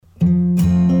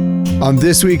On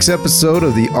this week's episode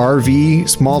of the RV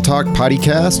Small Talk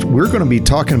Podcast, we're going to be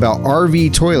talking about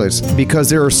RV toilets because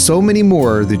there are so many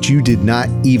more that you did not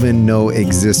even know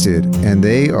existed, and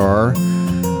they are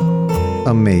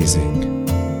amazing.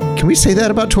 Can we say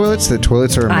that about toilets? That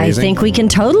toilets are amazing? I think we can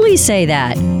totally say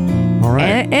that. All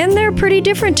right. And they're pretty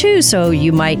different too, so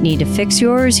you might need to fix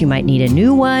yours, you might need a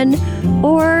new one,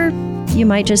 or you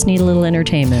might just need a little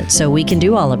entertainment. So we can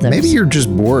do all of those. Maybe you're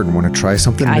just bored and want to try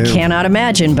something new. I cannot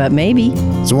imagine, but maybe.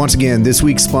 So once again, this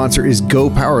week's sponsor is Go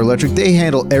Power Electric. They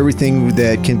handle everything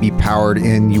that can be powered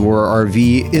in your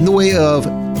RV in the way of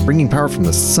bringing power from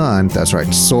the sun, that's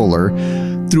right, solar,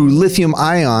 through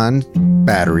lithium-ion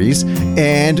batteries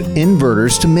and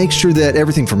inverters to make sure that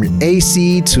everything from your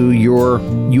AC to your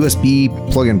USB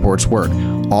plug-in ports work.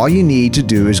 All you need to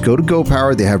do is go to Go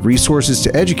Power. They have resources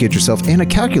to educate yourself and a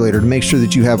calculator to make sure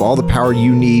that you have all the power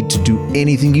you need to do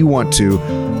anything you want to,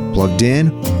 plugged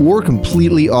in or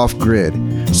completely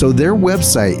off-grid. So their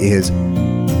website is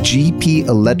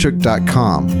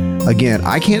gpelectric.com. Again,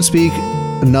 I can't speak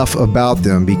enough about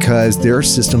them because their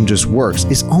system just works.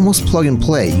 It's almost plug and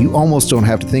play. You almost don't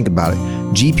have to think about it.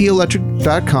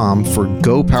 gpelectric.com for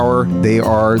Go Power. They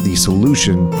are the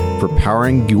solution for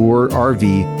powering your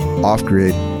RV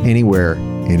off-grid anywhere,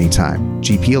 anytime.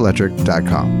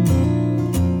 gpelectric.com.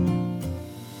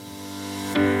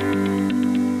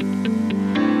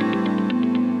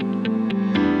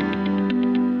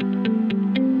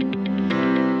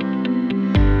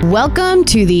 Welcome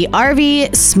to the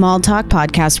RV Small Talk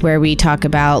Podcast, where we talk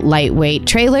about lightweight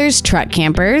trailers, truck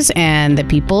campers, and the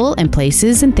people and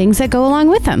places and things that go along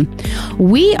with them.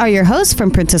 We are your hosts from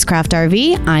Princess Craft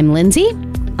RV. I'm Lindsay.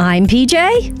 I'm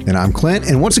PJ. And I'm Clint.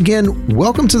 And once again,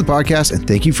 welcome to the podcast and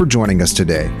thank you for joining us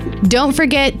today. Don't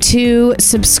forget to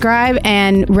subscribe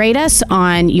and rate us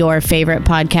on your favorite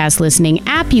podcast listening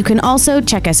app. You can also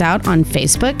check us out on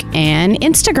Facebook and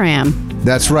Instagram.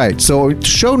 That's right. So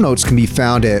show notes can be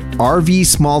found at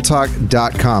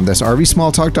rvsmalltalk.com. That's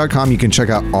rvsmalltalk.com. You can check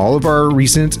out all of our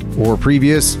recent or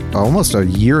previous, almost a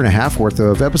year and a half worth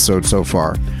of episodes so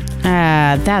far.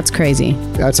 That's crazy.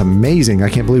 That's amazing. I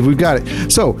can't believe we've got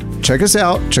it. So check us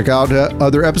out. Check out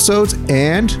other episodes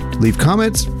and leave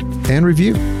comments and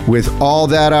review. With all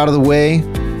that out of the way,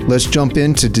 let's jump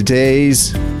into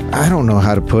today's, I don't know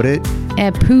how to put it,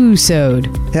 episode.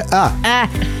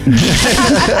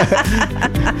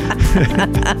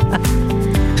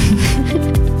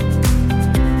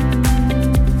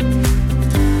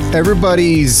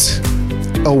 Everybody's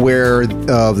aware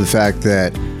of the fact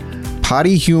that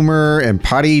potty humor and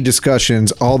potty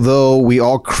discussions, although we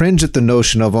all cringe at the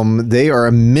notion of them, they are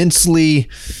immensely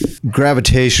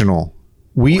gravitational.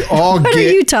 We all What are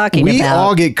you talking about? We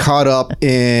all get caught up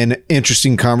in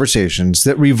interesting conversations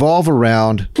that revolve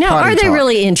around Now, potty are they talk.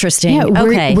 really interesting? Yeah,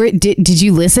 okay. Did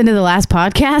you listen to the last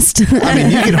podcast? I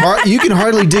mean, you can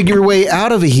hardly dig your way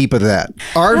out of a heap of that.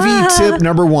 RV tip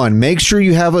number 1, make sure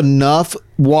you have enough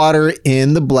water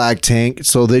in the black tank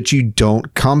so that you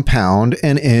don't compound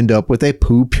and end up with a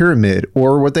poo pyramid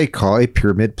or what they call a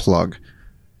pyramid plug.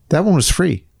 That one was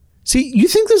free. See, you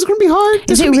think this is going to be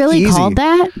hard? Is it really called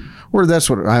that? Or that's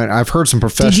what I've heard some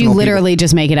professional Did you literally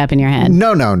just make it up in your head?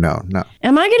 No.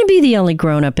 Am I going to be the only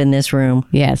grown up in this room?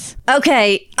 Yes.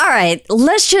 Okay. All right.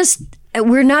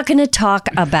 We're not going to talk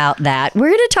about that. We're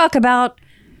going to talk about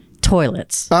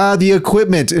toilets. The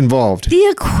equipment involved. The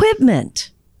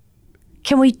equipment.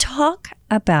 Can we talk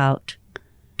about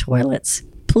toilets,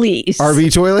 please?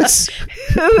 RV toilets?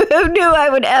 Who knew I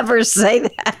would ever say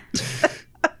that?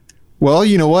 Well,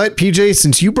 you know what, PJ,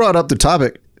 since you brought up the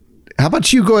topic, how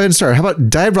about you go ahead and start? How about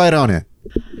dive right on it?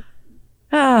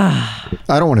 I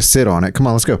don't want to sit on it. Come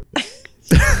on, let's go.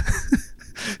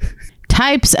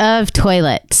 Types of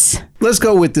toilets. Let's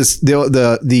go with this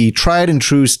the tried and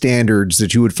true standards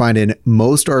that you would find in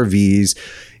most RVs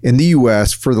in the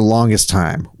U.S. for the longest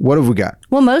time. What have we got?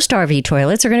 Well, most RV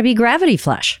toilets are going to be gravity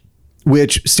flush.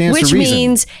 Which stands to reason. Which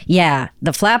means,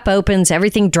 the flap opens,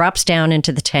 everything drops down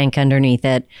into the tank underneath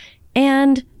it,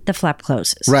 and the flap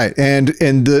closes. Right. And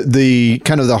the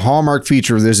kind of the hallmark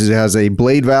feature of this is it has a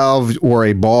blade valve or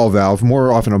a ball valve,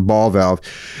 more often a ball valve,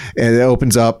 and it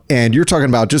opens up. And you're talking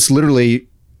about just literally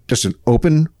just an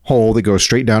open hole that goes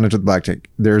straight down into the black tank.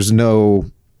 There's no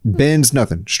bends,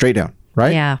 nothing, straight down.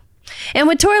 Right. Yeah. And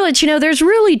with toilets, there's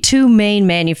really two main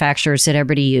manufacturers that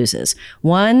everybody uses.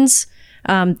 One's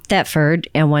Thetford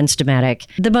and one's Dometic.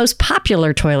 The most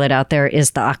popular toilet out there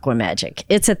is the Aquamagic.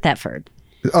 It's a Thetford.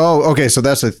 Oh, okay. So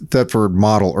that's a Thetford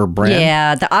model or brand.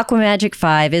 Yeah, the Aquamagic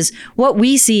 5 is what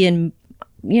we see in,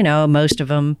 most of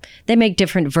them. They make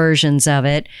different versions of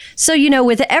it. So,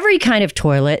 with every kind of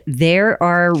toilet, there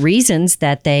are reasons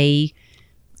that they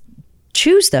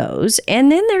choose those.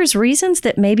 And then there's reasons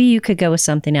that maybe you could go with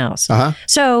something else.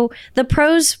 So the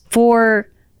pros for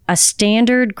a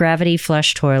standard gravity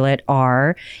flush toilet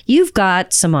are you've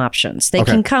got some options. They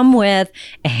can come with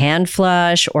a hand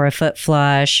flush or a foot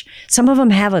flush. Some of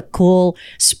them have a cool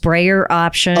sprayer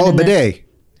option. Oh, bidet.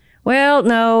 Well,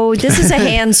 no, this is a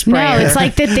hand sprayer. No, it's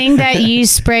like the thing that you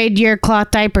sprayed your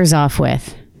cloth diapers off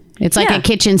with. It's like a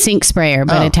kitchen sink sprayer,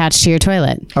 but attached to your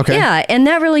toilet. Okay. Yeah, and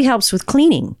that really helps with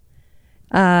cleaning.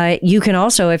 You can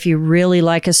also, if you really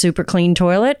like a super clean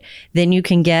toilet, then you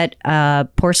can get a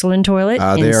porcelain toilet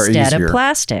instead of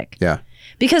plastic. Yeah.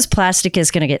 Because plastic is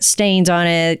going to get stains on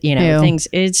it, things.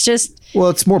 It's just...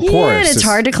 Well, it's more porous. Yeah, and it's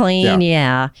hard to clean,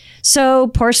 yeah. So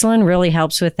porcelain really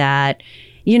helps with that.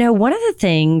 One of the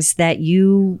things that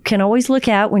you can always look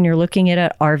at when you're looking at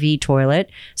an RV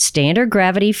toilet, standard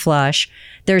gravity flush,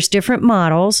 there's different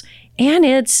models, and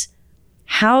it's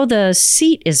how the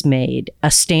seat is made.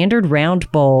 A standard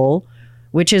round bowl,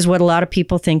 which is what a lot of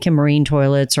people think in marine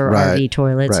toilets or RV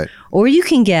toilets. Right. Or you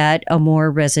can get a more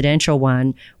residential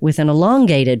one with an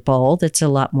elongated bowl that's a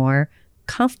lot more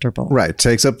comfortable. Right.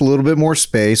 Takes up a little bit more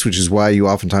space, which is why you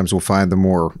oftentimes will find the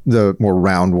more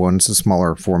round ones, the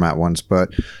smaller format ones. But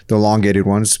the elongated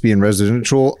ones, being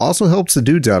residential, also helps the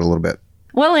dudes out a little bit.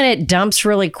 Well, and it dumps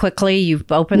really quickly. You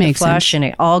open the flush and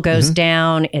it all goes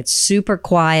down. It's super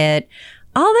quiet.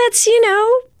 All that's,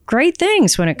 great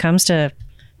things when it comes to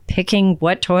picking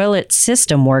what toilet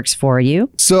system works for you.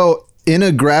 So in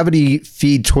a gravity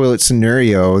feed toilet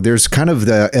scenario, there's kind of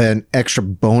an extra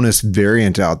bonus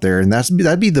variant out there, and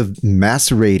that'd be the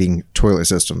macerating toilet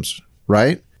systems,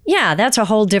 right? Yeah, that's a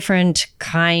whole different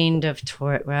kind of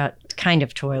toilet.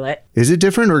 Is it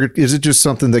different, or is it just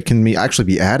something that can actually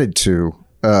be added to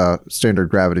standard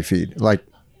gravity feed? Like,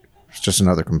 it's just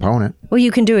another component. Well,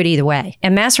 you can do it either way.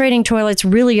 And macerating toilets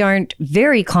really aren't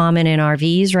very common in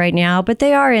RVs right now, but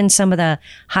they are in some of the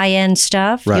high-end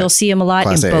stuff. Right. You'll see them a lot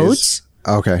in boats.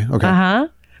 Okay.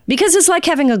 Because it's like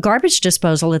having a garbage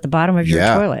disposal at the bottom of your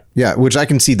toilet. Yeah, which I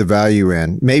can see the value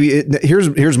in. Maybe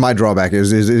here's my drawback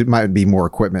is it might be more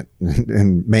equipment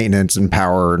and maintenance and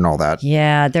power and all that.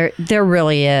 Yeah, there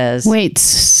really is. Wait,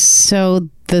 so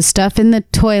the stuff in the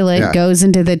toilet goes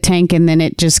into the tank and then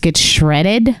it just gets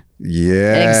shredded?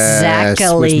 Yes,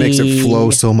 exactly. Which makes it flow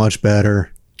so much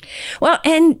better. Well,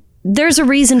 and there's a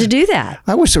reason to do that.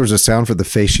 I wish there was a sound for the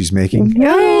face she's making.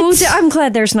 No, I'm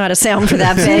glad there's not a sound for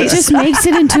that face. It just makes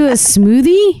it into a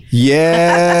smoothie?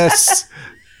 Yes.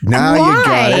 Now you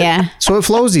got it. So it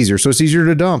flows easier. So it's easier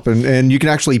to dump. And you can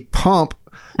actually pump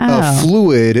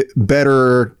fluid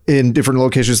better in different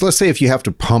locations. Let's say if you have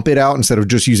to pump it out instead of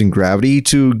just using gravity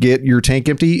to get your tank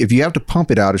empty, if you have to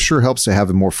pump it out, it sure helps to have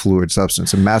a more fluid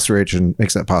substance, and maceration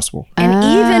makes that possible. And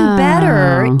even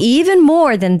better, even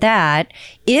more than that,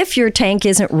 if your tank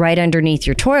isn't right underneath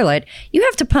your toilet, you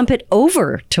have to pump it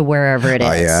over to wherever it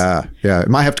is. Yeah. It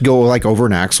might have to go like over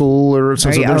an axle or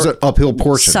something. There's an uphill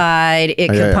portion. Side, it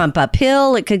could pump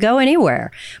uphill, it could go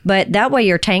anywhere. But that way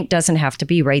your tank doesn't have to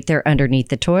be right there underneath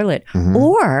the toilet.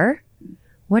 Or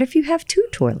what if you have two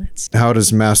toilets? How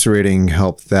does macerating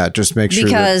help that? Just make sure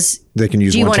that they can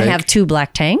use one tank? Do you want to have two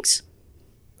black tanks?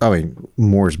 I mean,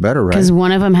 more is better, right? Because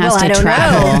one of them has to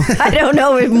travel. I don't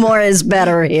know if more is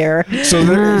better here. So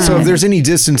if there's any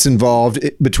distance involved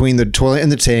between the toilet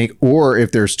and the tank, or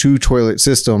if there's two toilet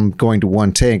system going to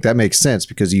one tank, that makes sense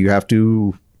because you have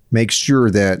to make sure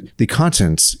that the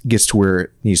contents gets to where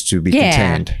it needs to be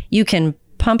contained. You can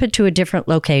pump it to a different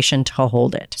location to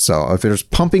hold it. So if there's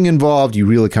pumping involved, you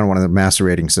really kind of want a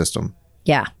macerating system.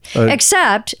 Yeah.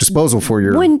 Except disposal for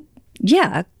your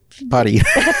potty.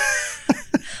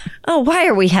 Oh, why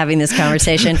are we having this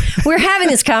conversation? We're having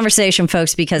this conversation,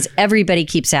 folks, because everybody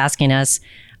keeps asking us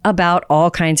about all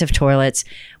kinds of toilets.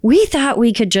 We thought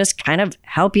we could just kind of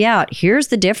help you out. Here's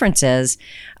the differences.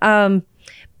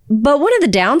 But one of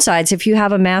the downsides, if you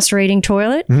have a macerating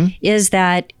toilet, is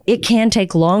that it can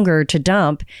take longer to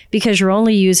dump because you're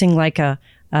only using like a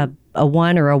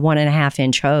 1 or a 1.5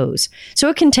 inch hose. So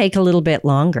it can take a little bit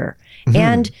longer.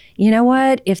 And you know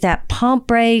what? If that pump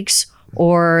breaks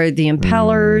or the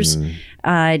impellers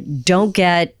don't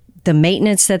get the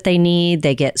maintenance that they need,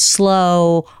 they get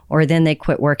slow, or then they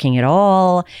quit working at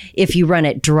all. If you run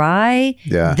it dry,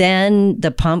 then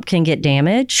the pump can get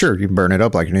damaged. Sure, you can burn it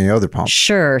up like any other pump.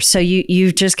 Sure. So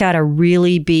you've just got to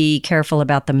really be careful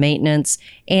about the maintenance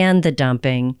and the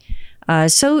dumping.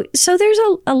 So there's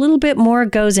a little bit more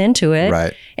goes into it.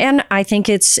 Right. And I think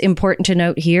it's important to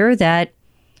note here that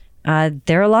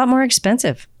they're a lot more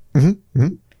expensive.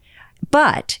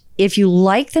 But if you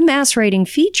like the macerating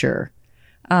feature,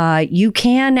 you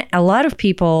can, a lot of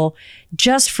people,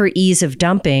 just for ease of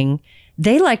dumping,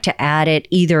 they like to add it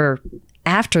either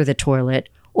after the toilet,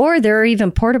 or there are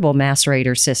even portable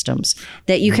macerator systems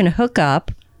that you can hook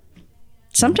up.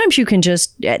 Sometimes you can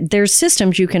there's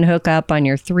systems you can hook up on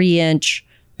your 3-inch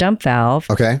dump valve,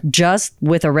 just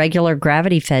with a regular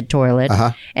gravity-fed toilet.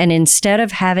 And instead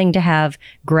of having to have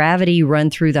gravity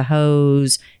run through the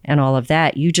hose and all of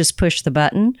that, you just push the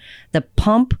button. The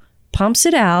pump pumps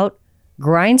it out,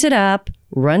 grinds it up,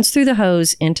 runs through the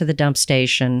hose into the dump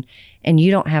station, and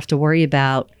you don't have to worry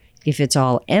about if it's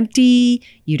all empty.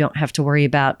 You don't have to worry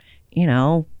about,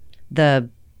 the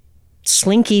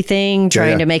slinky thing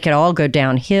trying to make it all go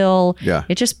downhill.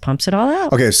 It just pumps it all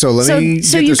out. Okay, so let me get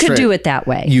so you this could straight. do it that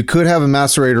way. You could have a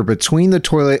macerator between the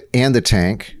toilet and the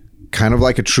tank, kind of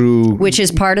like a true... Which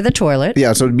is part of the toilet.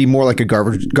 Yeah, so it'd be more like a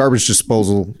garbage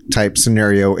disposal type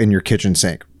scenario in your kitchen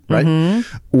sink, right?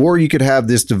 Or you could have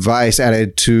this device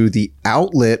added to the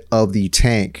outlet of the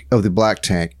tank, of the black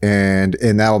tank, and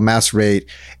that will macerate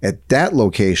at that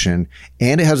location,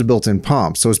 and it has a built-in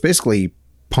pump. So it's basically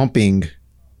pumping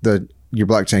your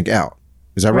black tank out.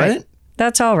 Is that right?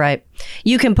 That's all right.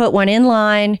 You can put one in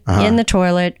line, in the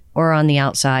toilet, or on the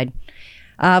outside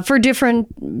for different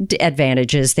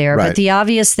advantages there. But the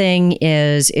obvious thing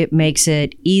is it makes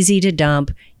it easy to dump.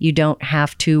 You don't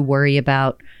have to worry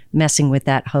about messing with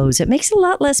that hose. It makes it a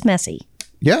lot less messy.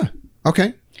 Yeah.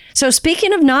 Okay. So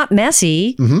speaking of not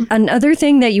messy, another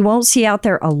thing that you won't see out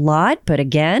there a lot, but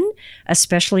again,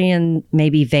 especially in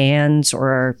maybe vans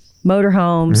or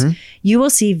motorhomes, you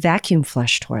will see vacuum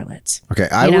flush toilets. Okay.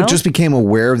 I just became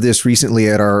aware of this recently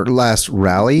at our last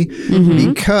rally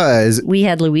because... We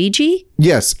had Luigi.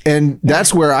 Yes. And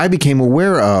that's where I became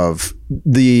aware of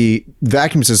the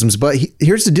vacuum systems. But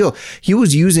here's the deal. He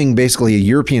was using basically a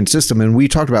European system. And we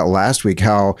talked about last week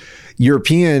how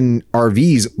European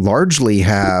RVs largely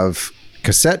have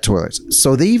cassette toilets.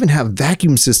 So they even have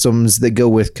vacuum systems that go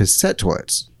with cassette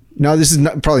toilets. No, this is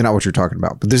probably not what you're talking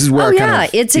about, but this is where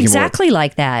it's exactly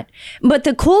like that. But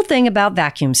the cool thing about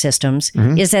vacuum systems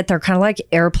is that they're kind of like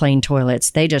airplane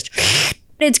toilets. They just,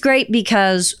 it's great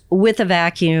because with a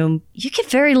vacuum, you get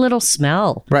very little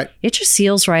smell. Right. It just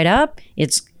seals right up.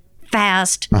 It's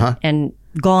fast and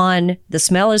gone. The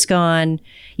smell is gone.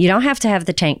 You don't have to have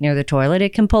the tank near the toilet.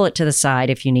 It can pull it to the side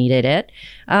if you needed it.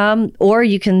 Or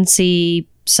you can see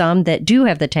some that do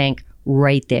have the tank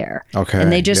right there. Okay.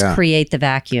 And they just create the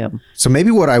vacuum. So maybe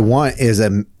what I want is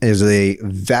a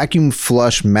vacuum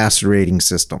flush macerating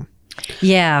system.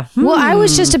 Yeah. Well, I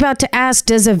was just about to ask,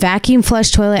 does a vacuum flush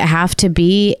toilet have to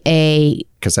be a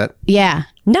cassette? Yeah.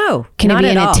 No. Can it not be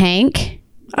at in all. a tank?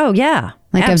 Oh, yeah.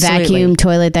 Like absolutely. a vacuum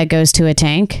toilet that goes to a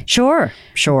tank? Sure.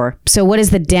 So what is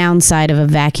the downside of a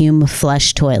vacuum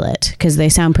flush toilet? Because they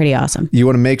sound pretty awesome. You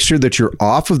want to make sure that you're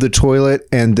off of the toilet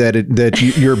and that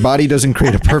your body doesn't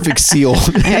create a perfect seal.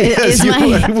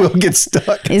 Will get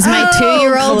stuck. Is my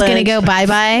 2-year-old going to go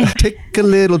bye-bye? Take a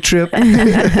little trip.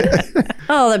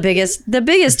 The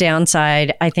biggest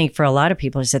downside, I think, for a lot of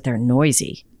people is that they're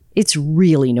noisy. It's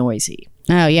really noisy.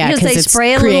 Oh, yeah. Because they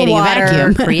spray a little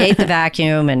water, create the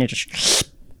vacuum, and it just...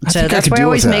 So that's why I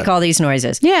always make all these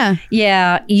noises. Yeah.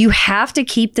 Yeah. You have to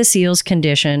keep the seals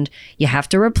conditioned. You have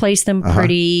to replace them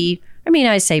pretty...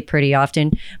 I say pretty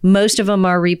often. Most of them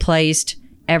are replaced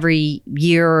every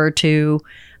year or two.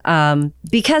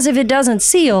 Because if it doesn't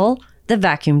seal, the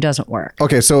vacuum doesn't work.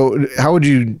 Okay, so how would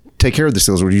you take care of the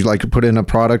seals? Would you like to put in a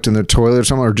product in the toilet or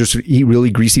something, or just eat really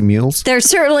greasy meals? There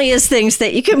certainly is things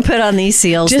that you can put on these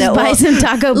seals. Just buy some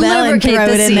Taco Bell and throw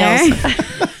it in there.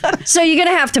 So you're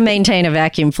going to have to maintain a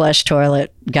vacuum flush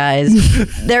toilet,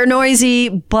 guys. They're noisy,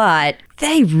 but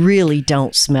they really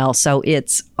don't smell, so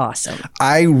it's awesome.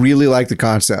 I really like the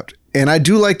concept, and I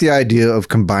do like the idea of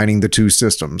combining the two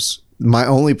systems. My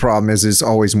only problem is it's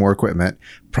always more equipment,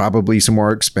 probably some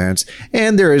more expense,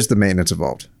 and there is the maintenance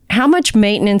involved. How much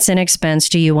maintenance and expense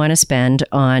do you want to spend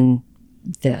on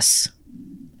this?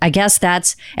 I guess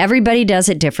everybody does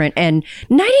it different. And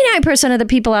 99% of the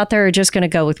people out there are just going to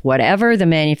go with whatever the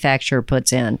manufacturer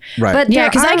puts in. Right. But yeah,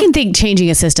 because I can think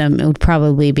changing a system would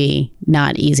probably be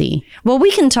not easy. Well, we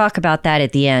can talk about that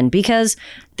at the end because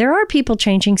there are people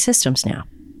changing systems now.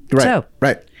 Right.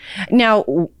 Right. Now,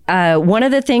 one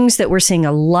of the things that we're seeing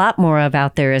a lot more of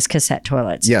out there is cassette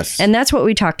toilets. Yes. And that's what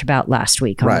we talked about last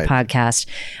week on the podcast.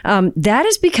 That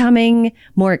is becoming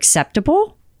more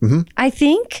acceptable I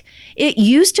think it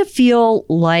used to feel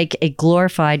like a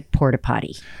glorified porta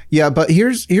potty. Yeah, but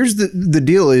here's the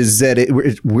deal is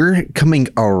that we're coming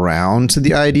around to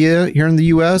the idea here in the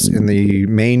U.S. in the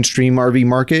mainstream RV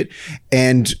market,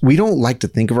 and we don't like to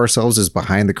think of ourselves as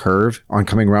behind the curve on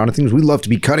coming around to things. We love to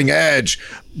be cutting edge,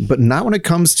 but not when it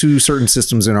comes to certain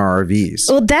systems in our RVs.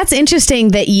 Well, that's interesting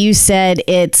that you said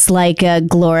it's like a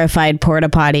glorified porta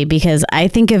potty, because I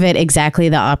think of it exactly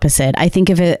the opposite. I think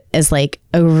of it as like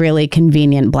a really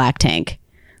convenient black tank.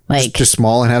 Like Just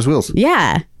small and has wheels.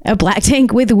 Yeah, a black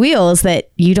tank with wheels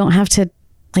that you don't have to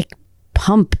like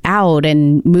pump out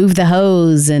and move the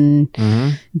hose and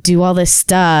do all this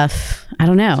stuff. I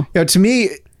don't know. Yeah, to me,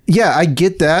 yeah, I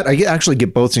get that. I actually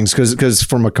get both things because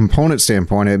from a component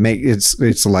standpoint,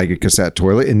 it's like a cassette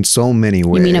toilet in so many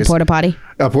ways. You mean a porta potty?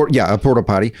 A porta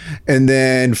potty. And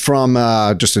then from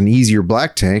just an easier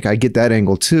black tank, I get that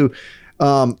angle too.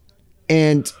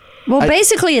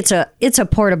 Basically, it's a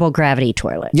portable gravity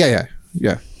toilet. Yeah.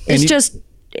 And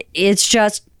It's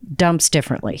just dumps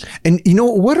differently. And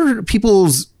what do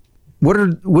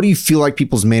you feel like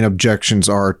people's main objections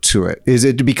are to it? Is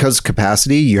it because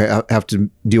capacity? You have to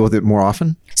deal with it more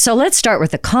often? So let's start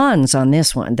with the cons on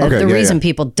this one. The reason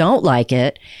people don't like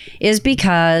it is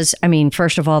because,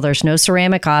 first of all, there's no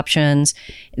ceramic options.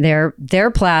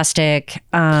 They're plastic.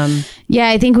 Yeah,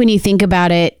 I think when you think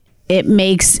about it,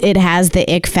 it has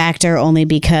the ick factor only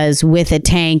because with a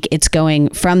tank, it's going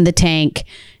from the tank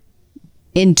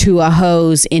into a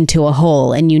hose into a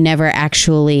hole, and you never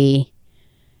actually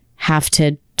have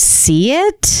to see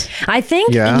it. I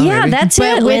think, maybe. that's but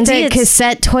it, with Lindsay. a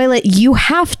cassette toilet, you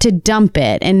have to dump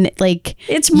it, and like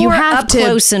It's more you have up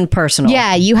close and personal.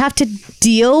 Yeah, you have to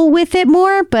deal with it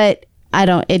more, but I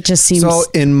don't. It just seems. So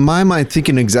in my mind,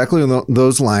 thinking exactly on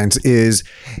those lines is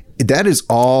that is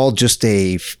all just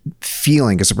a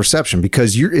feeling. It's a perception,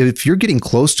 because if you're getting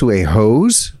close to a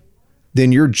hose,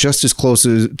 then you're just as close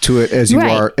to it as you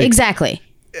are. Exactly.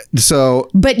 So,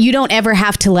 but you don't ever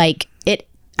have to like it.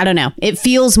 I don't know. It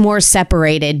feels more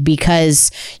separated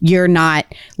because you're not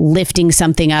lifting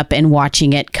something up and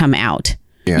watching it come out.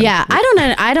 Yeah.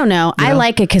 I don't know. I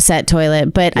like a cassette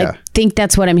toilet, but I think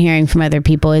that's what I'm hearing from other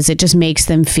people is it just makes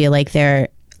them feel like they're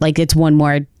like it's one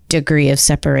more degree of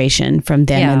separation from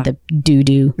them and the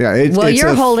doo-doo. Yeah, it's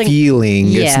a feeling.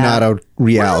 Yeah. It's not a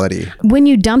reality. When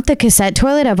you dump the cassette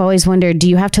toilet, I've always wondered, do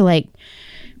you have to like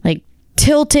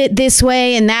tilt it this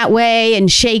way and that way and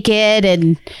shake it?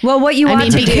 And what you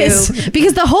want to do,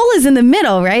 because the hole is in the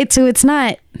middle, right? So it's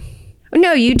not.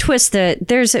 No, you twist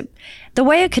the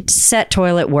way a cassette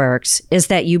toilet works is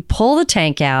that you pull the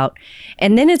tank out,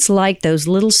 and then it's like those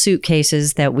little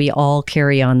suitcases that we all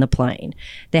carry on the plane.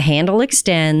 The handle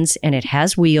extends and it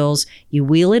has wheels. You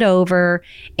wheel it over,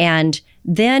 and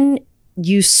then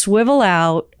you swivel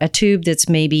out a tube that's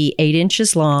maybe 8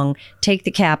 inches long, take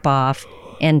the cap off,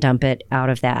 and dump it out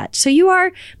of that. So you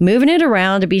are moving it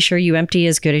around to be sure you empty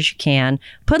as good as you can.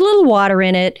 Put a little water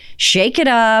in it, shake it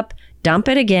up, dump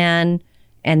it again,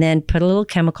 and then put a little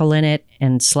chemical in it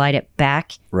and slide it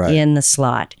back in the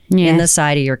slot in the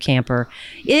side of your camper.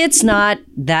 It's not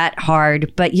that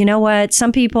hard, but you know what?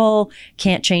 Some people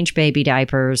can't change baby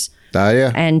diapers.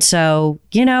 And so,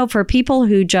 for people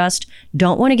who just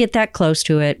don't want to get that close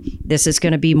to it, this is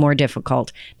going to be more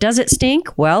difficult. Does it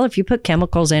stink? Well, if you put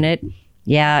chemicals in it,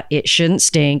 it shouldn't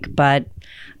stink, but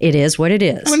it is what it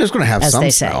is. It's going to have some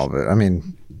smell, but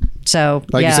so,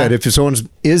 like you said, if someone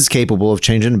is capable of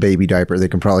changing a baby diaper, they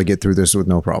can probably get through this with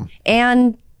no problem.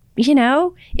 And,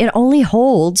 it only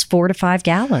holds 4 to 5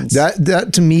 gallons.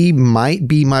 That to me might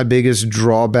be my biggest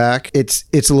drawback. It's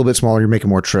a little bit smaller. You're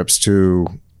making more trips to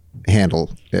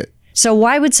handle it. So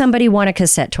why would somebody want a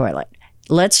cassette toilet?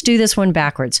 Let's do this one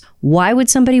backwards. Why would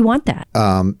somebody want that?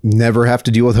 Never have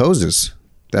to deal with hoses.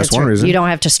 That's one reason. You don't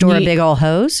have to store a big old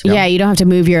hose? Yeah, you don't have to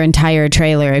move your entire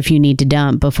trailer if you need to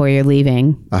dump before you're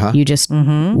leaving. You just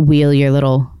wheel your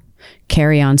little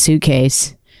carry-on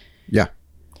suitcase. Yeah.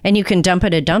 And you can dump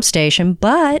at a dump station,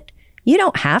 but you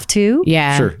don't have to.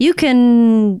 Yeah. Sure. You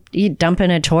can dump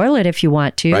in a toilet if you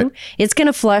want to. Right. It's going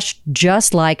to flush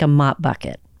just like a mop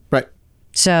bucket. Right.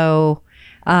 So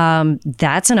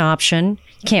that's an option.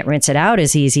 You can't rinse it out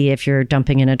as easy if you're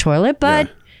dumping in a toilet, but,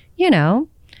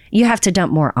 you have to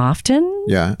dump more often.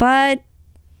 Yeah. But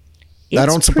I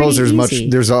don't suppose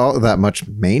there's all that much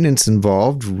maintenance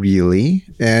involved, really.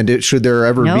 And should there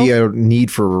ever be a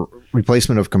need for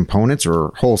replacement of components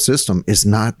or whole system, is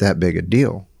not that big a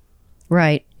deal.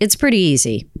 Right. It's pretty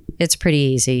easy.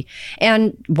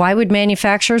 And why would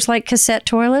manufacturers like cassette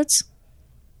toilets?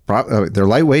 they're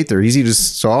lightweight, they're easy to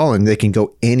install, and they can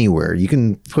go anywhere. You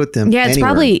can put them Yeah, it's anywhere.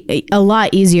 probably a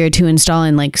lot easier to install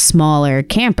in like smaller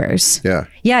campers. Yeah.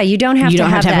 Yeah, you don't have to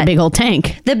have a big old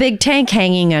tank. the big tank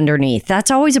hanging underneath.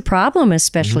 That's always a problem,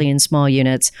 especially in small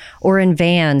units or in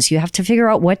vans. You have to figure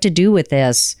out what to do with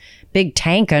this big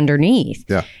tank underneath.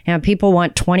 Yeah. And people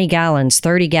want 20 gallons,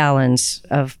 30 gallons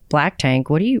of black tank.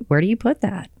 Where do you put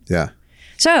that? Yeah.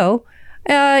 So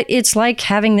it's like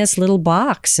having this little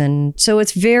box. And so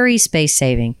it's very space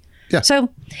saving. Yeah. So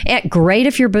great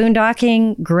if you're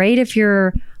boondocking, great if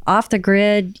you're off the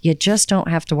grid. You just don't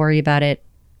have to worry about it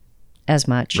as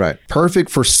much. Right. Perfect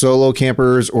for solo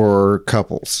campers or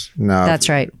couples. Now, That's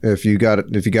right. If you got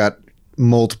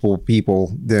multiple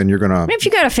people, then you're gonna. If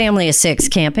you got a family of 6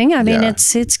 camping, I mean, Yeah.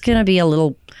 it's gonna be a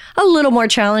little more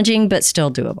challenging, but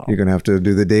still doable. You're gonna have to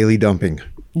do the daily dumping.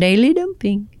 Daily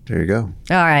dumping. There you go.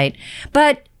 All right,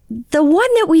 but the one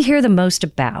that we hear the most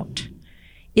about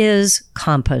is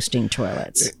composting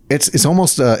toilets. It's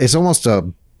almost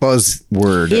a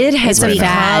buzzword. It has a become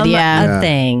fad, yeah. a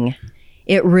thing.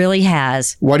 It really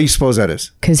has. Why do you suppose that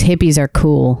is? Because hippies are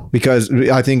cool. Because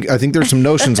I think there's some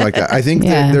notions like that. I think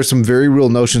Yeah. that there's some very real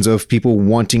notions of people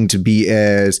wanting to be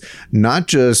as not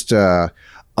just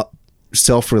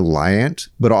self-reliant,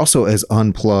 but also as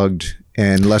unplugged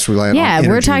and less reliant on Yeah, energy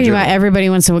we're in talking about general. everybody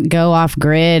wants to go off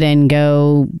grid and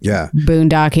go Yeah.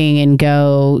 boondocking and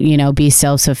go, be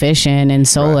self-sufficient and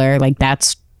solar. Like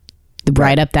that's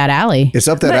right up that alley. It's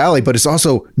up that alley, but it's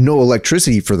also no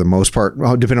electricity for the most part,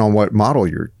 well, depending on what model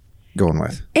you're going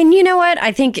with. And you know what?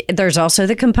 I think there's also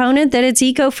the component that it's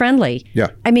eco-friendly. Yeah.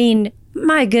 I mean,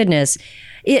 my goodness,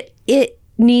 it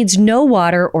needs no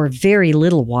water or very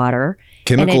little water.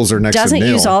 Chemicals and it are next to doesn't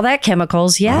nil. use all that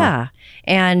chemicals. Yeah.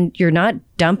 And you're not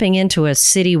dumping into a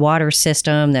city water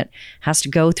system that has to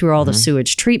go through all the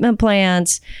sewage treatment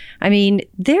plants. I mean,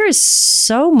 there is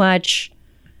so much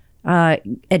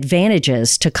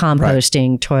advantages to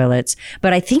composting toilets,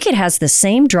 but I think it has the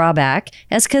same drawback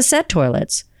as cassette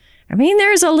toilets. I mean,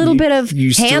 there's a little bit of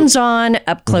you still- hands-on,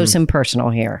 up close and personal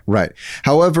here. Right.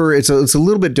 However, it's a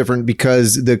little bit different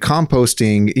because the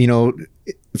composting,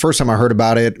 the first time I heard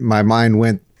about it, my mind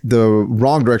went the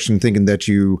wrong direction, thinking that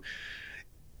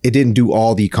it didn't do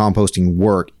all the composting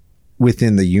work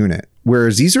within the unit.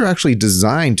 Whereas these are actually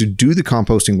designed to do the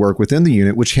composting work within the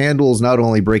unit, which handles not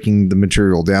only breaking the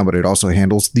material down, but it also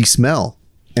handles the smell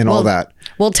and all that.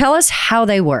 Well, tell us how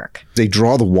they work. They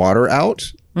draw the water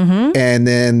out. And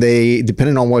then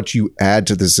depending on what you add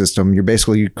to the system, you're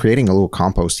basically creating a little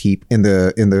compost heap in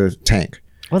the tank.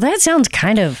 Well, that sounds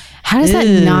kind of... How does that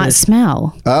not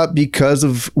smell? Because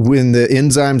of when the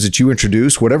enzymes that you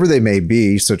introduce, whatever they may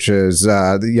be, such as,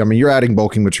 you're adding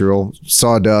bulking material,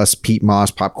 sawdust, peat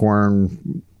moss,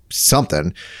 popcorn,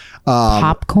 something.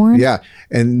 Popcorn? Yeah.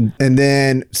 And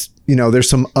then, there's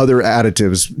some other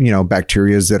additives,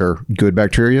 bacterias that are good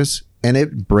bacterias, and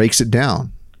it breaks it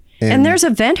down. And there's a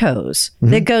vent hose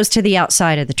that goes to the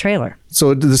outside of the trailer.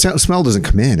 So the smell doesn't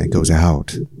come in, it goes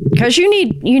out. Because you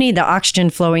need the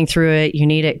oxygen flowing through it. You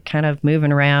need it kind of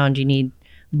moving around. You need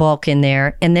bulk in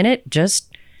there. And then it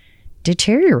just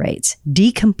deteriorates,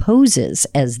 decomposes,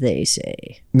 as they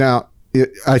say. Now,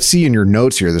 I see in your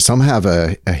notes here that some have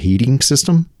a heating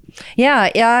system.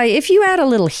 Yeah. If you add a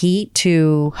little heat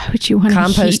to Why would you want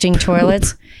composting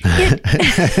toilets,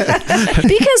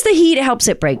 because the heat helps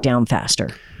it break down faster.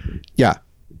 Yeah.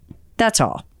 That's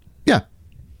all. Yeah.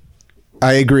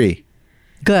 I agree.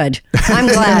 Good. I'm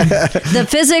glad. The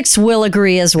physics will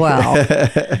agree as well.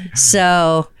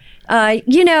 So,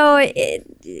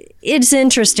 it's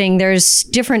interesting. There's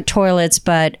different toilets,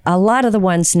 but a lot of the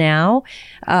ones now,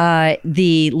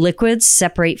 the liquids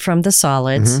separate from the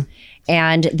solids,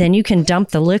 and then you can dump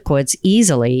the liquids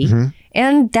easily.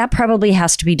 And that probably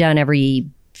has to be done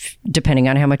depending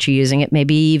on how much you're using it,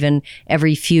 maybe even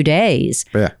every few days.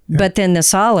 Yeah. But then the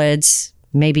solids,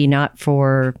 maybe not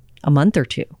for a month or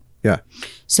two. Yeah.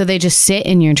 So they just sit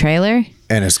in your trailer?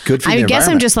 And it's good for the I guess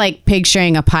I'm environment. just like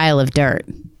picturing a pile of dirt,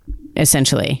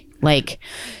 essentially. Like,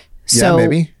 Yeah,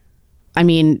 maybe. I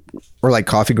mean, Or like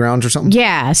coffee grounds or something.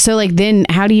 yeah. So like, then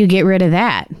how do you get rid of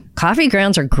that? Coffee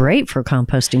grounds are great for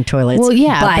composting toilets. Well,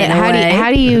 yeah, by but the how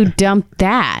way. do you dump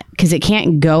that? Because it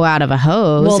can't go out of a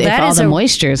hose Well, if that all is the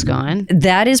moisture is gone.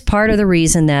 That is part of the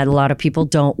reason that a lot of people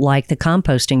don't like the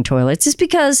composting toilets is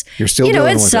because, You're still at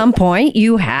dealing with some point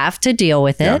you have to deal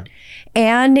with it.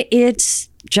 And it's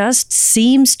just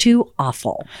seems too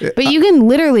awful. But you can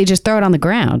literally just throw it on the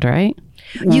ground, right?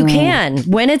 You can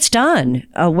when it's done,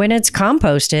 when it's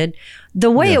composted.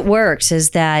 The way it works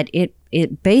is that it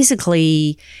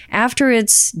basically, after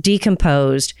it's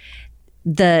decomposed,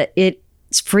 it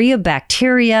It's free of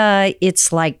bacteria.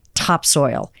 It's like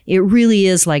topsoil. It really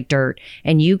is like dirt.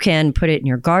 And you can put it in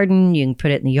your garden. You can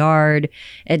put it in the yard.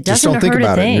 It Just doesn't don't think hurt a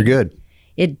about it. thing. You're good.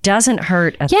 It doesn't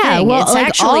hurt a thing. Yeah, well, It's like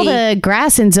actually, all the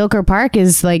grass in Zilker Park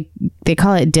is like, they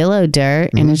call it Dillo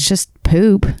dirt, and it's just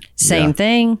poop. same Yeah.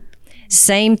 thing.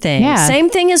 Same thing. Yeah. Same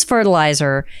thing as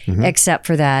fertilizer, except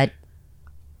for that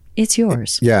it's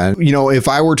yours. Yeah. You know, if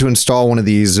I were to install one of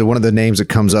these, one of the names that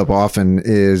comes up often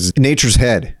is Nature's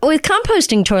Head. With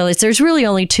composting toilets, there's really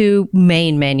only two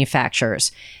main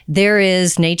manufacturers. There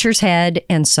is Nature's Head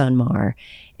and Sunmar.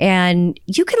 And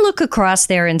you can look across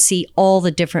there and see all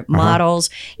the different models.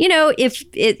 You know,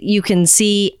 you can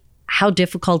see how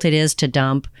difficult it is to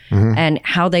dump and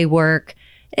how they work.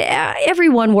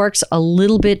 Everyone works a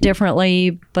little bit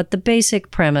differently, but the basic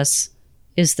premise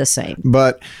is the same.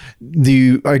 But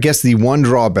I guess the one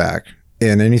drawback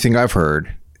in anything I've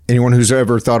heard, anyone who's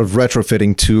ever thought of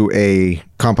retrofitting to a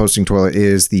composting toilet,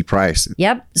 is the price.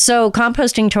 Yep. So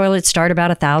composting toilets start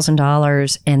about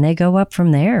 $1,000 and they go up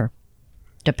from there,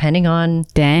 depending on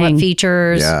Dang. what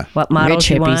features, Yeah. what models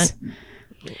Rich you want.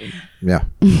 Yeah.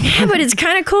 Yeah, but it's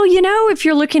kind of cool, you know, if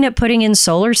you're looking at putting in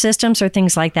solar systems or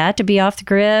things like that to be off the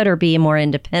grid or be more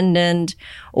independent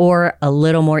or a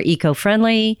little more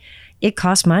eco-friendly, it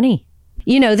costs money.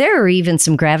 You know, there are even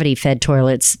some gravity-fed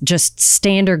toilets, just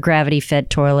standard gravity-fed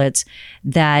toilets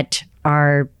that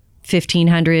are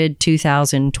 $1,500,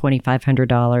 $2,000,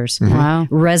 $2,500. Wow.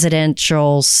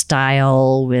 Residential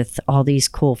style with all these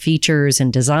cool features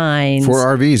and designs. For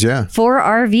RVs, yeah. For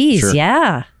RVs, Sure.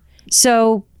 yeah.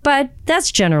 So, but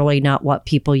that's generally not what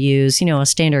people use. You know, a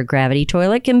standard gravity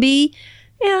toilet can be,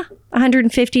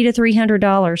 $150 to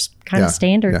 $300, kind Yeah, of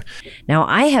standard. yeah. Now,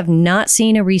 I have not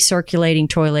seen a recirculating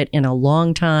toilet in a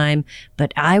long time,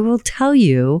 but I will tell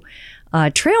you,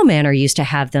 Trail Manor used to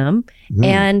have them,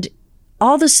 and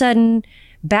all of a sudden,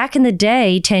 back in the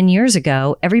day, 10 years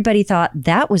ago, everybody thought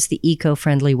that was the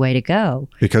eco-friendly way to go.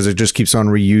 Because it just keeps on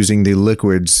reusing the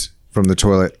liquids from the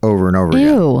toilet over and over again.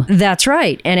 Ew. That's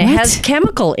right. And it What? has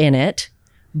chemical in it,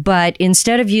 but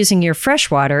instead of using your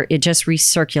fresh water, it just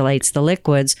recirculates the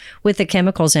liquids with the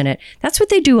chemicals in it. That's what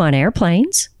they do on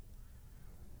airplanes.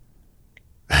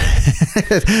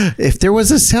 If there was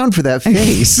a sound for that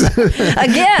face.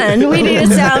 Again, we need a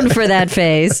sound for that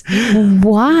phase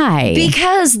Why?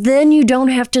 because then you don't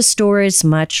have to store as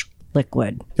much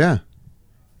liquid. Yeah.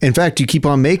 In fact, you keep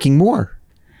on making more.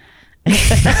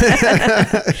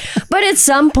 But at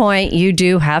some point, you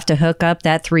do have to hook up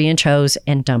that 3-inch hose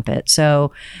and dump it.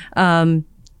 So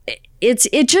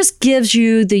it just gives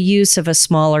you the use of a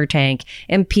smaller tank.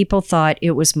 And people thought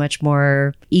it was much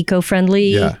more eco-friendly,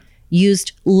 Yeah.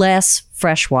 used less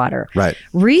fresh water. Right.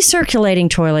 Recirculating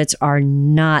toilets are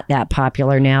not that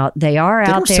popular now. They are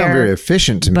They out don't there, sound very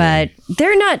efficient to me. but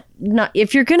they're not.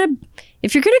 If you're gonna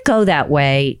go that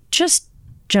way, just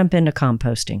jump into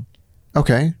composting.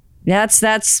 Okay.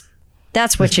 That's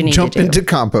what you need Jump to do. into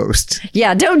compost.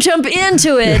 Yeah, don't jump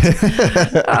into it.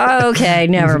 Okay,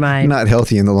 never mind. Not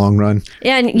healthy in the long run.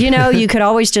 And you know, you could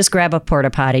always just grab a porta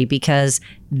potty because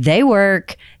they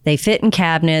work. They fit in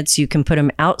cabinets. You can put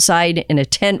them outside in a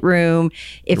tent room.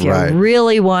 If you Right.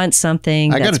 really want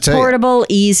something I gotta that's tell you. portable,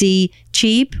 easy,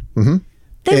 cheap,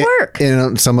 they work.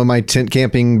 In some of my tent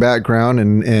camping background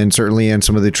and certainly in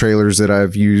some of the trailers that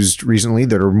I've used recently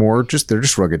that are more they're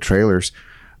just rugged trailers.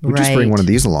 We just bring Right. one of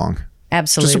these along.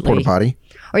 Absolutely. Just a porta potty.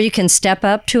 Or you can step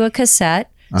up to a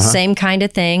cassette. Same kind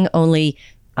of thing, only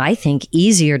I think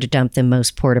easier to dump than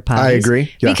most porta potties. I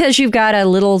agree. Yeah. Because you've got a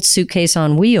little suitcase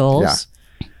on wheels.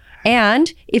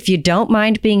 And if you don't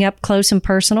mind being up close and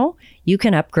personal, you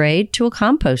can upgrade to a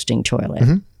composting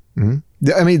toilet.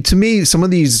 I mean, to me, some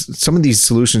of these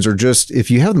solutions are just,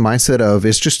 if you have the mindset of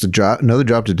it's just another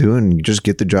job to do and you just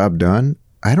get the job done,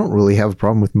 I don't really have a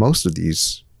problem with most of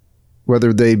these,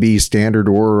 whether they be standard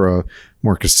or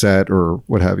more cassette or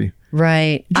what have you.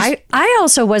 Right. I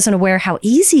also wasn't aware how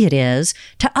easy it is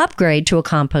to upgrade to a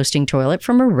composting toilet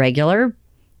from a regular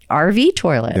RV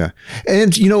toilet. Yeah.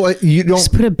 And you know what? You don't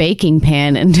Just put a baking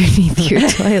pan underneath your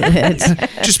toilet.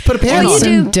 just put a pan Well, on.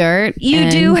 you Some dirt.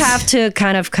 You do and- have to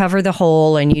kind of cover the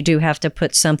hole and you do have to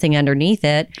put something underneath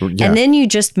it. Yeah. And then you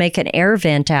just make an air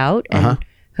vent out and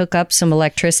hook up some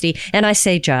electricity. And I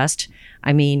say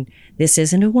I mean, this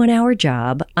isn't a 1-hour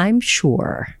job, I'm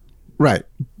sure. Right.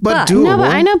 But But- doable. No,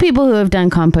 but I know people who have done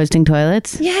composting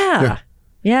toilets. Yeah.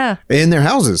 Yeah. In their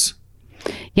houses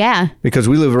Yeah. because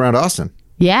we live around Austin.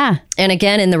 Yeah. And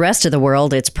again, in the rest of the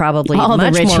world, it's probably All the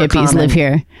much rich more hippies common. live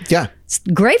here. Yeah. It's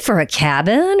great for a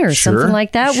cabin or Sure, something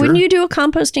like that. sure. Wouldn't you do a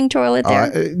composting toilet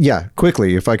there? Yeah.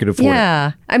 Quickly, if I could afford it.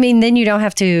 Yeah. I mean, then you don't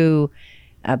have to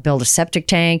build a septic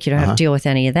tank. You don't have to deal with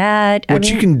any of that. What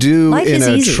you can do life in is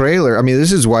a easy. trailer, I mean,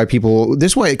 this is why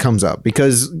it comes up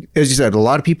because, as you said, a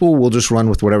lot of people will just run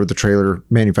with whatever the trailer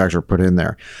manufacturer put in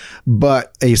there.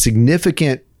 But a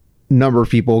significant number of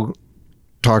people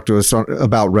talk to us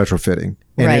about retrofitting.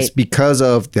 And Right. it's because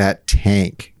of that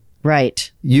tank.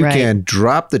 Right. You right. can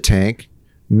drop the tank,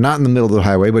 not in the middle of the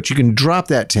highway, but you can drop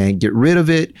that tank, get rid of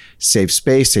it, save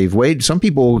space, save weight. Some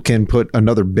people can put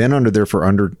another bin under there for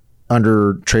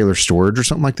under trailer storage or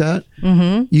something like that.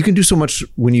 Mm-hmm. You can do so much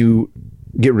when you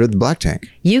get rid of the black tank.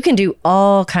 You can do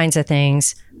all kinds of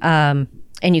things. And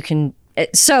you can.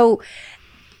 So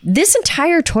this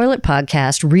entire toilet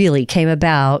podcast really came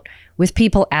about with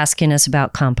people asking us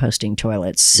about composting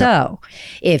toilets. So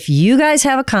if you guys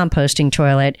have a composting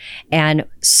toilet and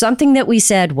something that we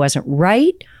said wasn't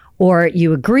right, or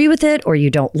you agree with it, or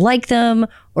you don't like them,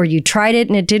 or you tried it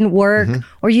and it didn't work,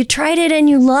 or you tried it and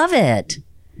you love it,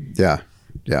 Yeah.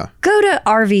 Yeah. go to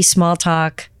RV Small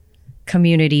Talk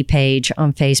community page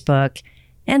on Facebook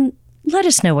and let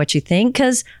us know what you think,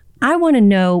 because I want to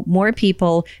know more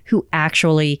people who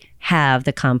actually have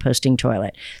the composting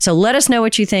toilet. So let us know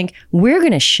what you think. We're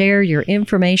going to share your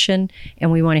information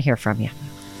and we want to hear from you.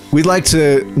 We'd like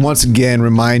to once again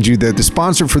remind you that the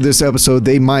sponsor for this episode,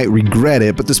 they might regret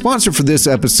it, but the sponsor for this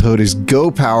episode is Go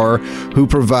Power, who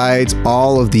provides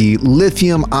all of the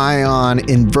lithium ion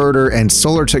inverter and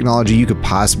solar technology you could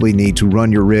possibly need to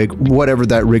run your rig, whatever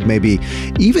that rig may be.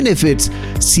 Even if it's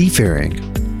seafaring,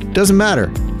 doesn't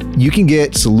matter. You can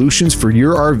get solutions for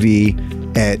your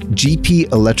RV at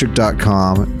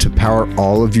gpelectric.com to power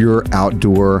all of your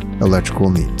outdoor electrical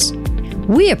needs.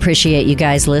 We appreciate you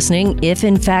guys listening, if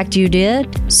in fact you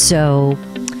did. So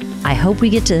I hope we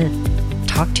get to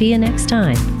talk to you next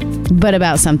time. But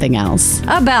about something else.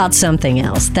 About something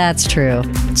else. That's true.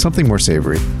 Something more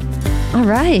savory. All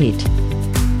right.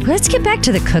 Let's get back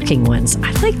to the cooking ones.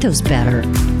 I like those better.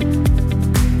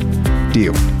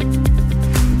 Deal.